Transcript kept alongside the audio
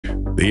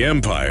The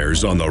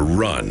empire's on the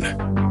run.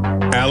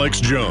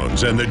 Alex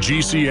Jones and the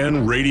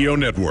GCN Radio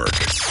Network.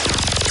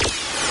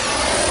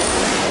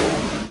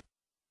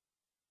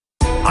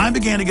 I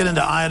began to get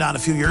into iodine a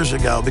few years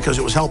ago because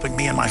it was helping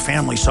me and my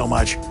family so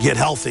much get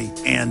healthy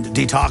and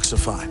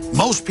detoxify.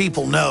 Most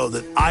people know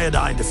that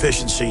iodine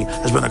deficiency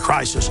has been a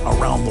crisis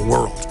around the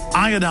world.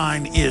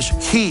 Iodine is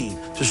key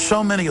to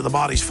so many of the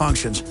body's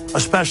functions,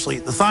 especially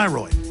the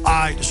thyroid.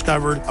 I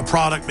discovered a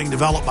product being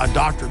developed by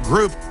Dr.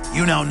 Group.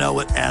 You now know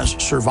it as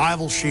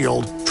Survival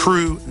Shield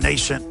True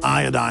Nascent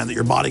Iodine that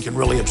your body can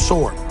really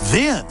absorb.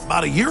 Then,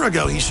 about a year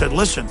ago, he said,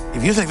 listen,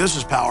 if you think this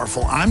is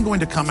powerful, I'm going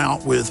to come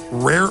out with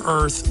rare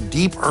earth,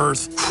 deep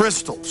earth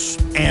crystals.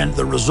 And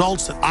the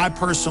results that I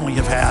personally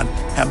have had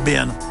have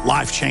been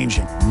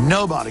life-changing.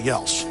 Nobody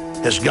else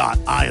has got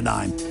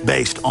iodine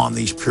based on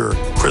these pure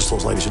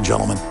crystals, ladies and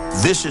gentlemen.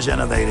 This is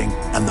innovating,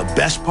 and the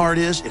best part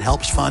is it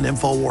helps fund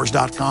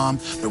Infowars.com,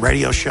 the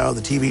radio show,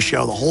 the TV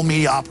show, the whole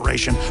media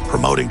operation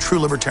promoting true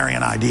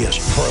libertarian ideas.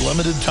 For a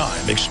limited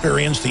time,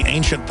 experience the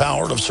ancient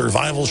power of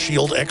Survival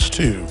Shield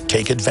X2.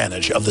 Take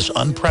advantage of this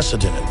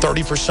unprecedented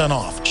 30%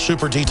 off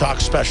super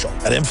detox special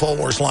at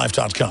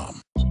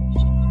InfoWarsLife.com.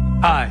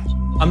 Hi,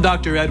 I'm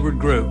Dr. Edward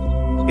Group.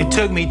 It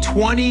took me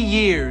 20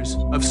 years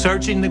of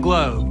searching the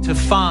globe to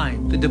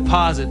find the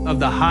deposit of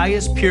the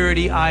highest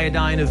purity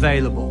iodine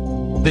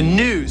available. The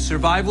new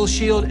Survival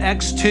Shield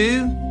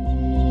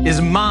X2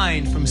 is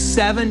mined from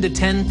 7,000 to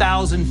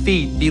 10,000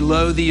 feet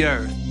below the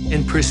earth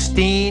in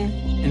pristine,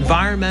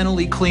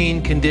 environmentally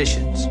clean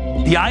conditions.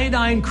 The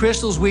iodine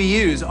crystals we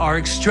use are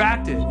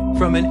extracted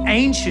from an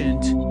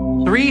ancient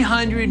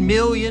 300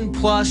 million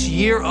plus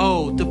year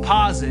old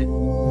deposit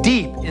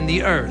deep in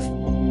the earth.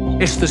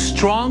 It's the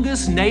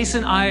strongest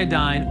nascent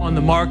iodine on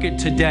the market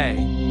today.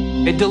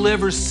 It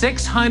delivers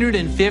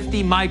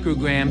 650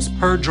 micrograms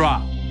per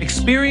drop.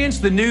 Experience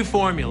the new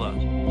formula.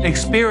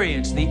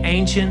 Experience the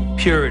ancient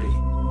purity.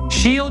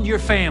 Shield your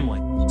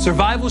family.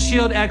 Survival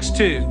Shield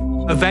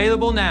X2.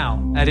 Available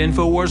now at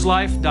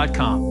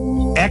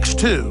InfoWarsLife.com.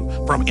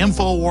 X2 from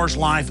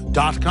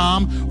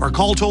InfoWarsLife.com or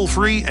call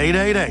toll-free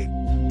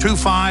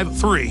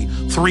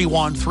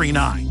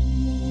 888-253-3139.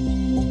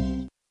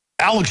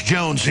 Alex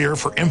Jones here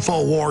for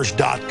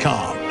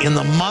Infowars.com. In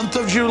the month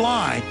of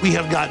July, we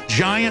have got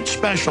giant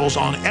specials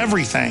on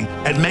everything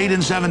at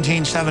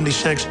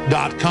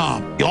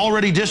Made-in-1776.com. The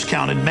already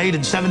discounted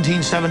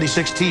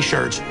Made-in-1776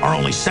 t-shirts are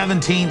only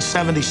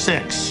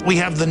 $17.76. We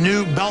have the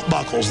new belt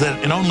buckles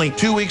that in only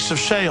 2 weeks of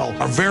sale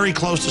are very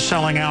close to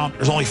selling out.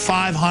 There's only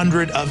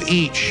 500 of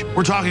each.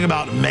 We're talking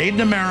about Made in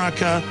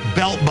America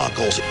belt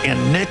buckles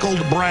in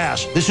nickeled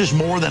brass. This is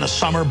more than a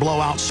summer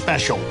blowout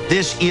special.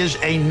 This is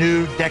a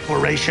new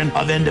declaration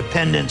of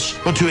independence.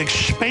 But to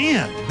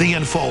expand the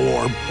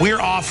InfoWar,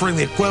 we're offering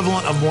the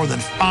equivalent of more than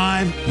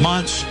 5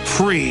 months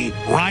free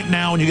right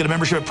now when you get a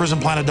membership at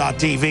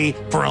PrisonPlanet.tv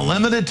for a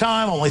limited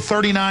time, only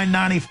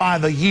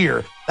 $39.95 a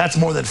year. That's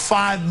more than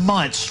 5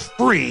 months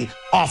free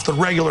off the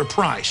regular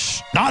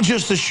price. Not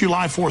just this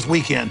July 4th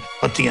weekend,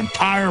 but the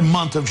entire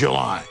month of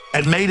July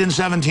at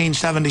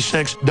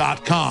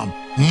Made-in-1776.com.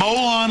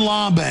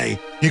 Molon Labe,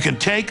 you can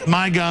take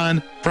my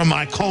gun from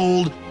my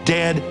cold,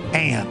 dead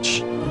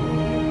hands.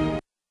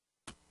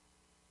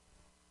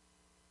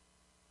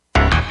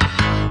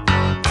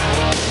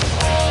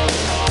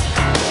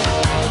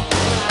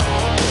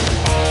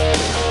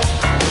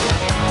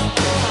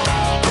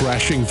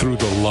 Crashing through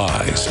the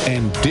lies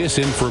and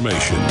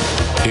disinformation.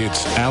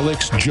 It's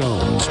Alex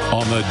Jones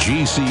on the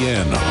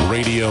GCN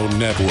Radio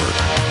Network.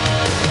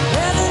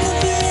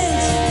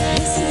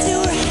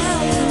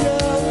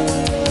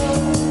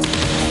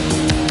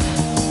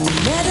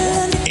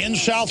 In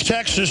South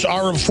Texas,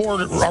 our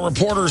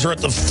reporters are at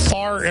the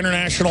Pharr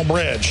International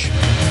Bridge.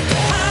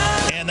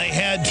 And they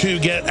had to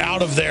get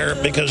out of there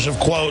because of,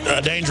 quote,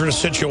 a dangerous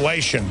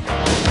situation.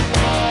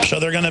 So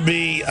they're going to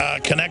be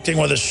connecting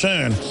with us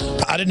soon.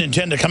 I didn't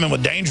intend to come in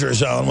with danger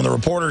zone when the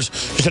reporters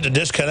just had to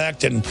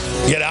disconnect and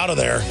get out of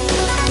there.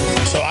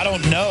 So I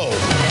don't know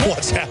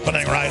what's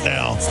happening right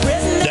now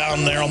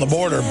down there on the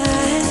border.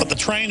 But the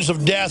trains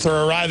of death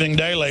are arriving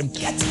daily.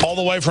 All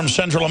the way from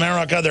Central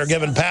America, they're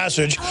given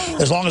passage.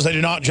 As long as they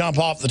do not jump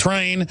off the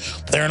train,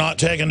 they're not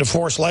taken to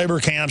forced labor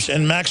camps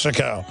in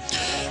Mexico.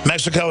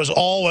 Mexico has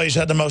always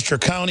had the most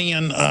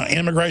draconian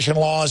immigration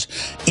laws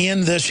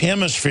in this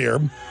hemisphere.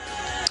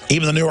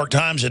 Even the New York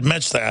Times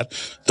admits that.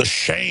 The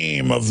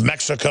shame of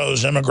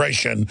Mexico's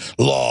immigration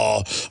law,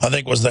 I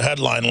think, was the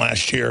headline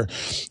last year.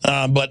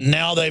 But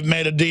now they've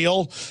made a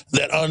deal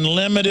that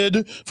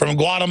unlimited from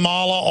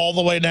Guatemala all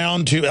the way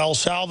down to El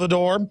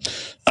Salvador.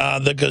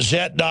 The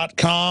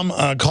Gazette.com,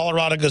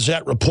 Colorado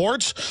Gazette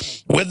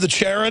reports with the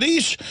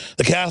charities,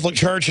 the Catholic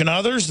Church and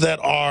others that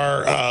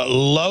are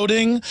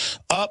loading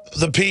up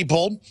the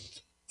people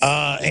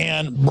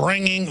and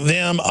bringing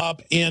them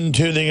up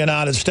into the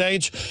United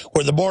States,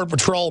 where the Border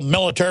Patrol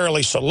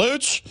militarily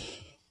salutes,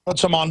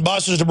 puts them on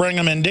buses to bring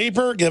them in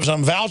deeper, gives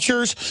them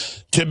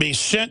vouchers to be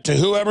sent to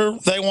whoever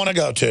they want to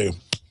go to.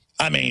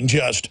 I mean,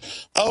 just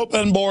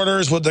open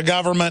borders with the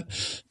government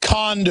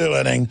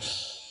conduiting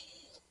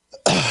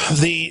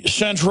the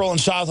Central and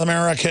South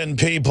American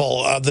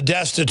people, the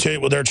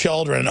destitute with their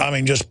children, I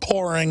mean, just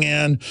pouring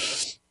in.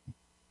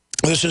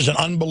 This is an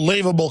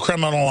unbelievable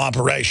criminal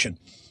operation.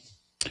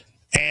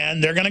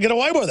 And they're going to get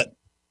away with it.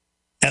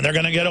 And they're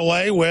going to get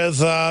away with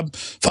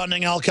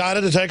funding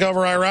al-Qaeda to take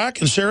over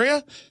Iraq and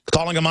Syria,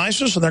 calling them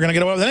ISIS, and they're going to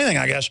get away with anything,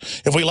 I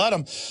guess, if we let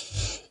them.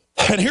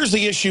 And here's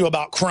the issue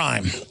about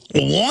crime.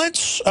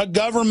 Once a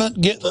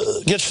government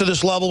gets to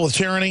this level with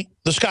tyranny,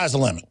 the sky's the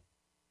limit.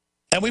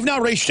 And we've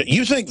now reached it.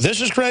 You think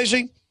this is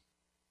crazy?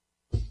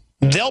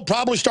 They'll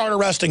probably start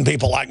arresting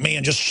people like me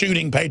and just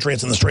shooting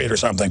patriots in the street or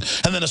something,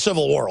 and then a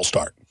civil war will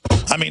start.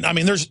 I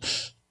mean,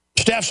 there's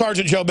Staff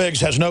Sergeant Joe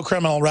Biggs has no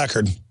criminal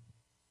record.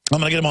 I'm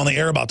going to get him on the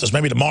air about this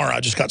maybe tomorrow. I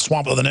just got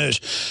swamped with the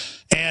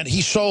news. And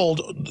he sold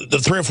the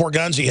 3 or 4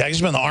 guns he had. He's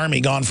been in the Army,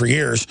 gone for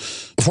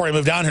years. Before he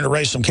moved down here to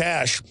raise some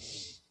cash,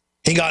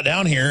 he got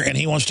down here, and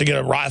he wants to get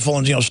a rifle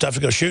and stuff to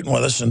go shooting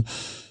with us. And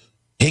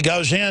he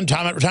goes in,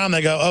 time after time,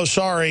 they go, oh,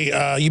 sorry,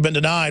 you've been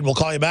denied. We'll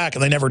call you back,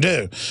 and they never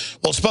do.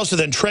 Well, it's supposed to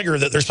then trigger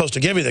that they're supposed to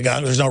give you the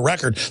gun. There's no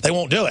record. They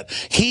won't do it.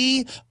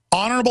 He,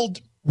 honorable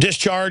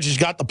discharge. He's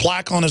got the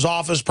plaque on his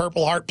office,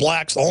 Purple Heart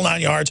plaques, the whole 9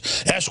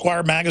 yards.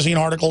 Esquire magazine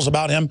articles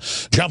about him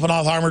jumping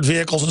off armored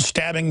vehicles and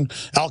stabbing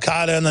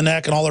al-Qaeda in the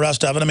neck and all the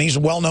rest of it. I mean, he's a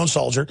well-known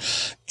soldier.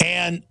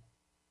 And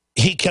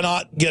he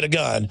cannot get a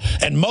gun.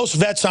 And most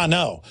vets I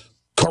know,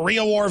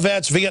 Korea War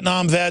vets,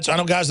 Vietnam vets, I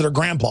know guys that are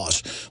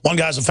grandpas. One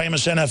guy's a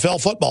famous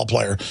NFL football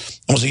player,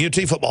 was a UT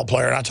football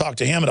player, and I talked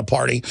to him at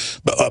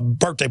a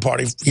birthday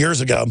party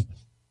years ago.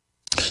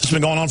 It's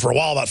been going on for a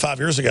while, about 5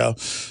 years ago.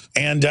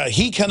 And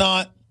he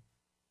cannot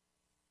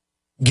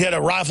get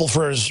a rifle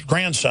for his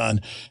grandson,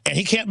 and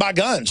he can't buy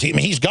guns.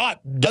 He's got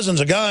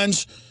dozens of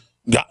guns,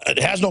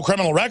 has no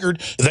criminal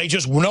record.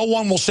 No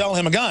one will sell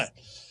him a gun.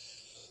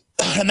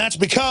 And that's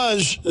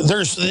because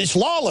it's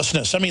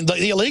lawlessness. I mean, the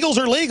illegals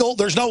are legal.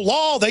 There's no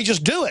law. They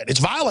just do it. It's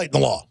violating the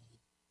law.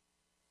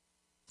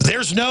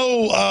 There's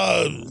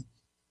no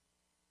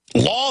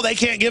law. They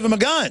can't give him a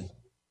gun.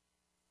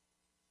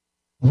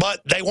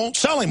 But they won't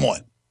sell him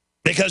one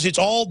because it's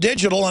all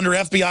digital under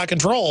FBI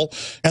control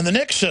and the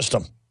NICS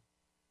system.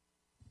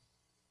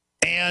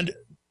 And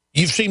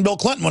you've seen Bill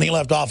Clinton when he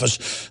left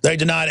office. They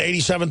denied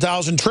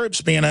 87,000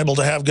 troops being able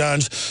to have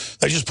guns.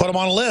 They just put them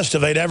on a list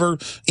if they'd ever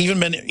even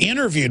been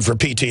interviewed for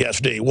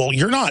PTSD. Well,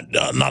 you're not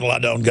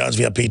allowed to own guns if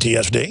you have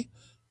PTSD.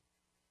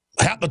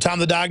 Half the time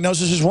the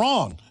diagnosis is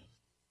wrong.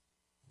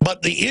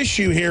 But the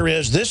issue here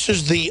is this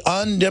is the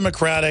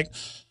undemocratic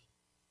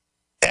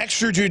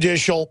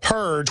extrajudicial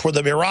purge where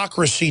the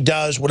bureaucracy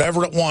does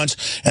whatever it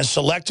wants and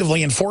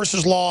selectively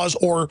enforces laws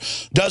or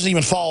doesn't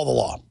even follow the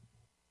law.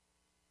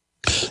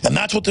 And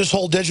that's what this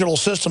whole digital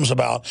system's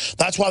about.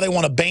 That's why they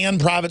want to ban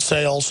private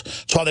sales.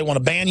 That's why they want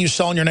to ban you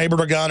selling your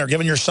neighbor a gun or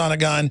giving your son a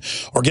gun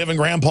or giving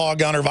grandpa a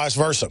gun or vice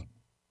versa.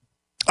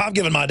 I've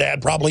given my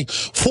dad probably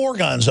 4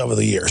 guns over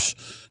the years.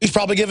 He's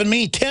probably given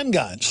me 10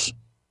 guns.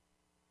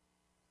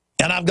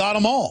 And I've got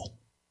them all.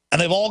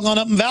 And they've all gone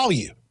up in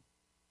value.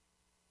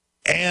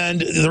 And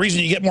the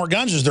reason you get more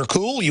guns is they're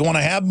cool. You want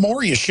to have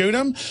more. You shoot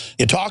them.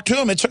 You talk to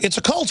them. It's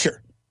a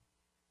culture.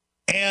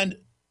 And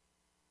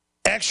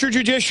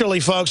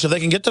extrajudicially, folks, if they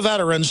can get the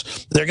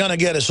veterans, they're going to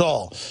get us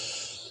all.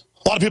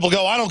 A lot of people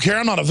go, I don't care.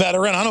 I'm not a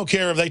veteran. I don't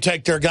care if they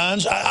take their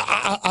guns.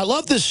 I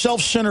love this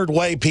self-centered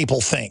way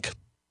people think.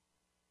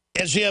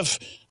 As if,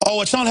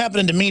 oh, it's not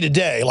happening to me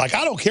today. Like,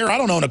 I don't care. I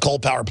don't own a coal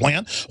power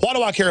plant. Why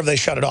do I care if they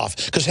shut it off?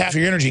 Because half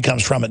your energy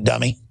comes from it,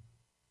 dummy.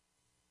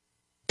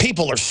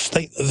 People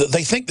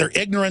they think their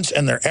ignorance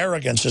and their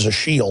arrogance is a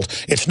shield.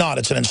 It's not.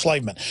 It's an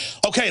enslavement.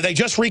 Okay, they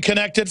just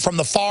reconnected from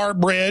the Far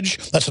Bridge.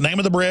 That's the name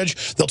of the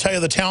bridge. They'll tell you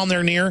the town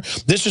they're near.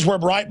 This is where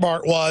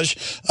Breitbart was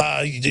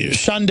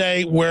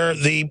Sunday, where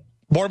the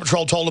Border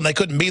Patrol told them they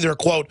couldn't be there,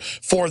 quote,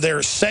 for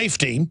their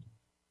safety.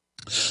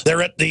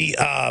 They're at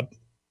the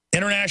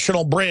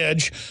International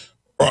Bridge,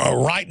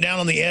 right down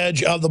on the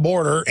edge of the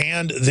border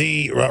and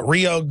the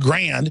Rio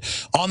Grande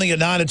on the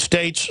United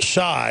States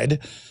side.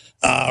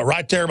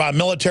 Right there by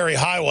Military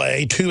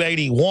Highway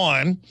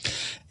 281,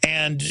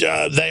 and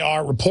they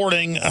are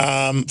reporting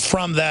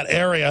from that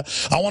area.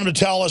 I want them to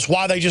tell us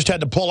why they just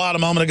had to pull out a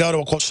moment ago to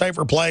a quote,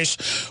 safer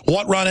place,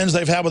 what run-ins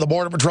they've had with the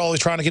Border Patrol. He's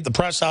trying to keep the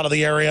press out of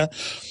the area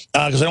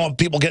because they don't want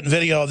people getting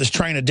video of this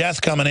train of death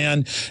coming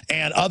in,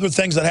 and other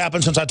things that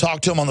happened since I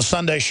talked to them on the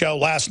Sunday show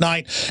last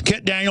night.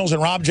 Kit Daniels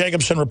and Rob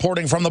Jacobson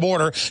reporting from the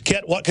border.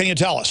 Kit, what can you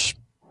tell us?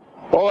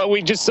 Well,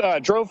 we just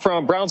drove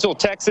from Brownsville,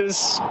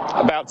 Texas,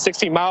 about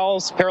 60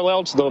 miles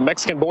parallel to the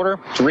Mexican border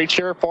to reach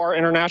here, Far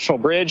International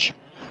Bridge.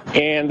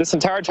 And this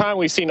entire time,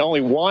 we've seen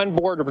only one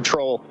Border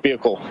Patrol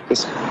vehicle,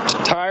 this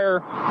entire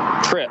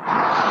trip.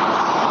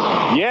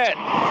 Yet,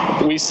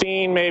 we've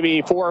seen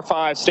maybe 4 or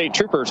 5 state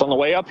troopers on the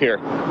way up here.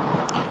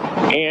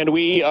 And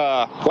we,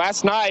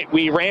 last night,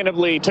 we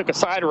randomly took a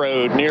side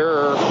road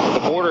near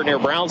the border, near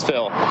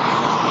Brownsville.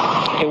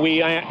 And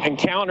we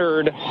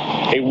encountered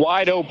a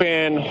wide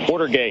open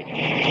border gate,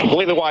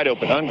 completely wide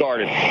open,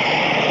 unguarded.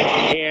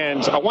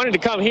 And I wanted to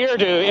come here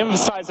to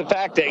emphasize the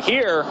fact that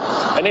here,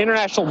 an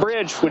international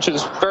bridge, which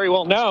is very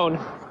well known,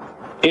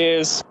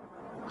 is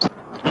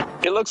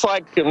it looks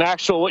like an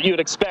actual what you would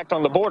expect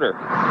on the border.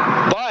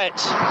 But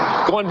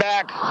going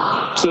back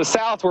to the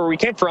south where we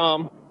came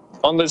from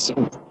on this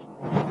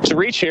to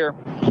reach here,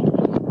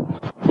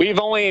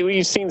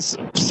 we've seen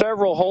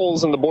several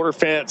holes in the border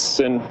fence,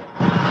 and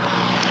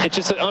it's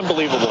just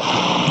unbelievable.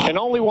 And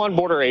only one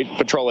border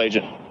patrol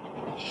agent.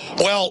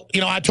 Well,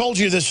 you know, I told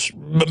you this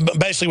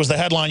basically was the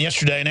headline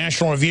yesterday.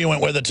 National Review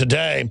went with it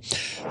today.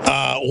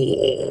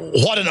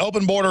 What an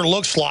open border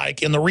looks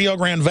like in the Rio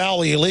Grande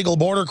Valley. Illegal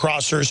border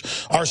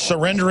crossers are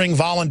surrendering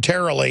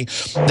voluntarily.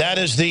 That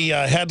is the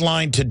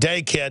headline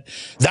today, Kit.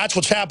 That's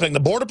what's happening.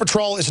 The Border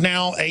Patrol is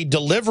now a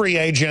delivery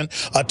agent,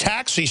 a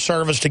taxi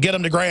service to get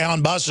them to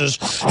Greyhound buses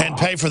and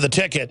pay for the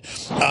ticket.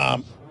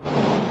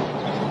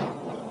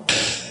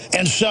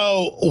 And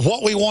so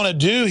what we want to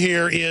do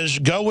here is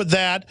go with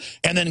that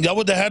and then go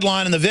with the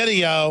headline in the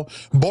video.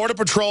 Border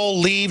Patrol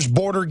leaves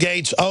border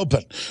gates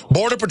open.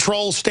 Border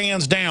Patrol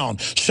stands down.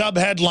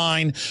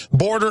 Sub-headline,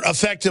 border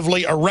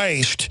effectively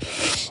erased.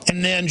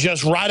 And then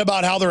just write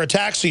about how they're a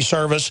taxi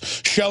service,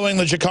 showing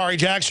the Jakari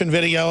Jackson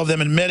video of them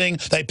admitting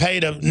they pay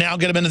to now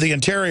get them into the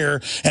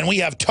interior. And we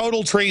have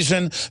total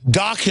treason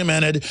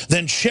documented.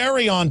 Then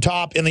cherry on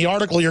top in the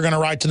article you're going to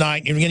write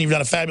tonight, and again, you've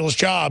done a fabulous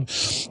job,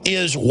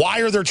 is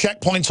why are there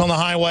checkpoints on the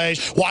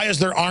highways? Why is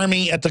there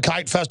army at the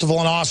Kite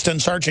Festival in Austin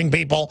searching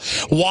people?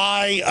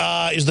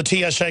 Why is the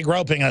TSA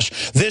groping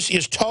us? This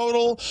is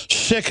total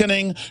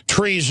sickening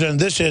treason.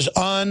 This is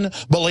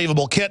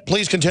unbelievable. Kit,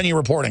 please continue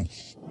reporting.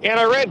 And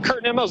I read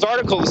Kurt Nimmo's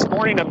article this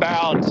morning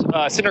about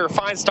Senator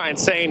Feinstein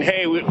saying,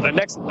 hey,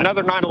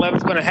 another 9/11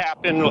 is going to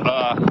happen.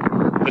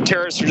 The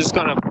terrorists are just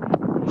going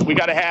to, we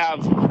got to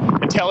have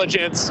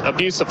intelligence,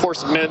 abuse of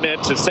force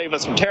amendment to save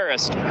us from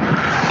terrorists.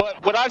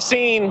 But what I've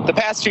seen the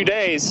past few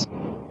days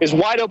is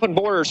wide open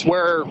borders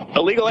where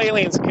illegal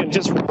aliens can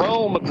just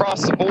roam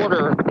across the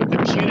border with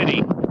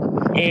impunity.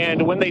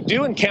 And when they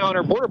do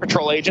encounter Border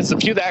Patrol agents, the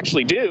few that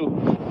actually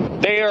do,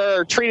 they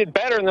are treated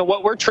better than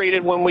what we're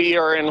treated when we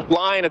are in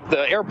line at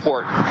the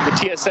airport with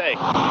TSA.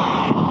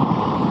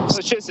 So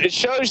it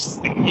shows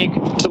you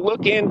to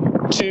look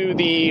into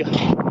the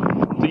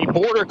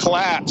border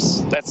collapse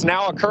that's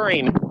now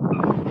occurring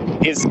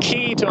is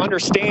key to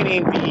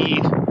understanding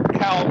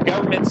how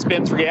government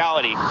spins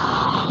reality.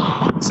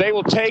 So they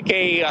will take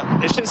it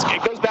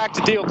goes back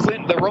to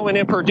the Roman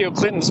Emperor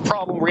Diocletian's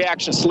problem,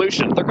 reaction,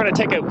 solution. They're going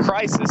to take a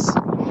crisis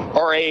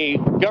or a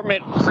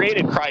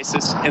government-created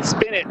crisis and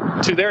spin it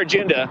to their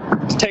agenda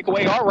to take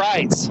away our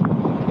rights,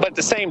 but at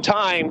the same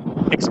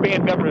time,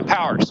 expand government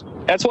powers.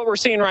 That's what we're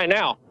seeing right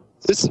now.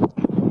 It's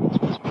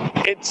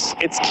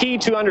key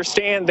to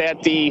understand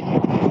that the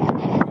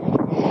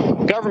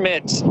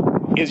government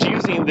is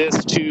using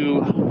this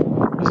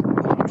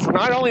for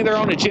not only their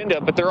own agenda,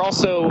 but they're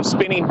also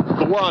spinning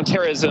the war on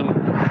terrorism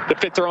to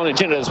fit their own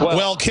agenda as well.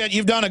 Well, Kit,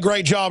 you've done a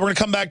great job. We're going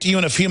to come back to you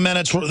in a few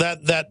minutes.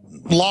 That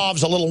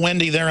lob's a little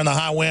windy there in the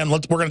high wind. We're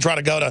going to try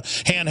to go to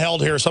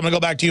handheld here. So I'm going to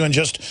go back to you in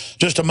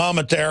just a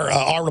moment there.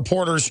 Our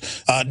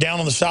reporters down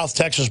on the South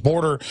Texas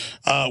border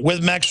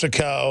with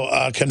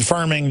Mexico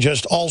confirming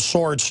just all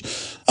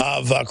sorts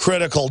of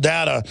critical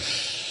data.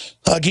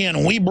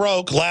 Again, we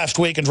broke last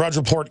week, and Drudge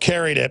Report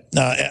carried it.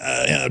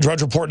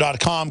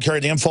 DrudgeReport.com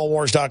carried the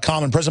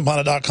Infowars.com and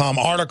PrisonPlanet.com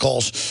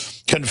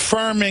articles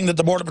confirming that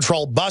the Border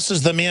Patrol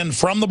buses them in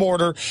from the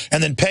border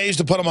and then pays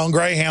to put them on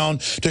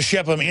Greyhound to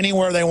ship them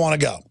anywhere they want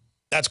to go.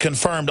 That's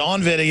confirmed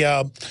on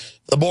video.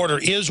 The border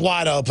is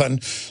wide open.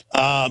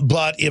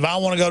 But if I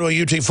want to go to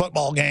a UT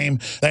football game,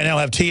 they now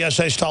have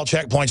TSA-style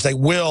checkpoints.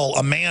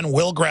 A man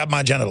will grab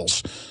my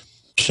genitals.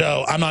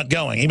 So I'm not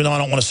going, even though I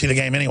don't want to see the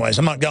game anyways.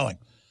 I'm not going.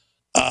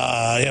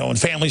 When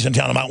families in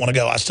town, I might want to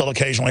go. I still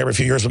occasionally, every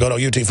few years, will go to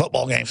a UT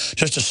football game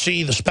just to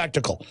see the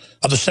spectacle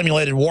of the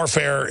simulated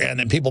warfare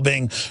and people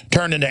being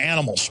turned into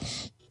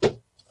animals.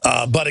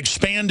 But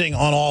expanding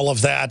on all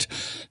of that,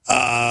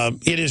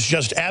 it is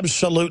just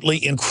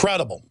absolutely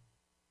incredible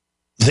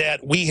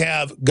that we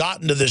have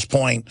gotten to this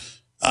point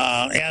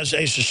as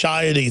a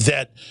society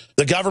that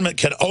the government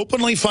can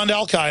openly fund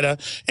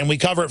al-Qaeda, and we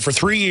cover it for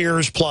 3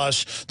 years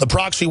plus the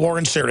proxy war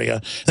in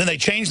Syria. Then they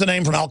change the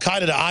name from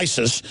al-Qaeda to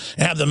ISIS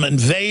and have them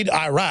invade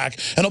Iraq.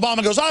 And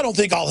Obama goes, I don't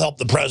think I'll help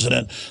the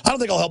president. I don't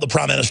think I'll help the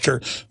prime minister.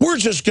 We're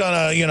just going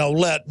to,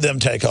 let them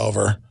take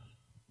over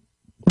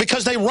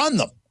because they run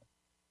them.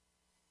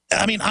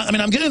 I mean,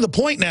 I'm getting to the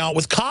point now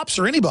with cops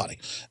or anybody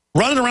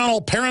running around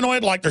all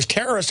paranoid like there's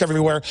terrorists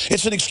everywhere.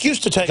 It's an excuse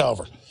to take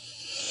over.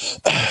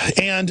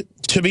 And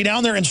to be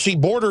down there and see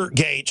border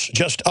gates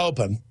just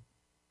open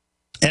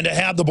and to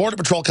have the Border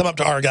Patrol come up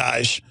to our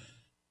guys,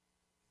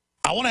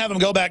 I want to have them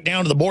go back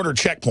down to the border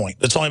checkpoint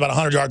that's only about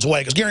 100 yards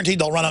away, because guaranteed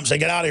they'll run up and say,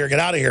 get out of here, get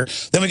out of here.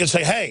 Then we can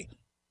say, hey,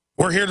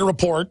 we're here to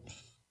report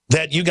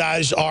that you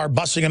guys are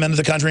busing them into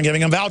the country and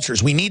giving them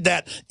vouchers. We need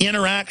that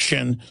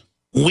interaction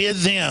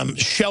with them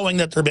showing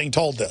that they're being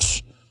told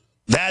this.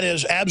 That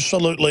is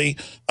absolutely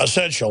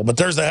essential. But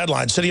there's the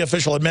headline. City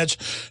official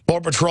admits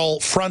Border Patrol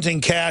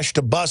fronting cash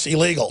to bus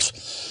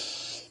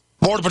illegals.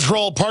 Border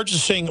Patrol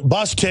purchasing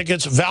bus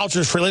tickets,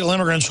 vouchers for illegal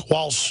immigrants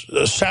while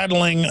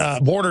saddling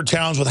border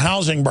towns with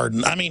housing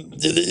burden. I mean,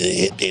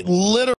 it literally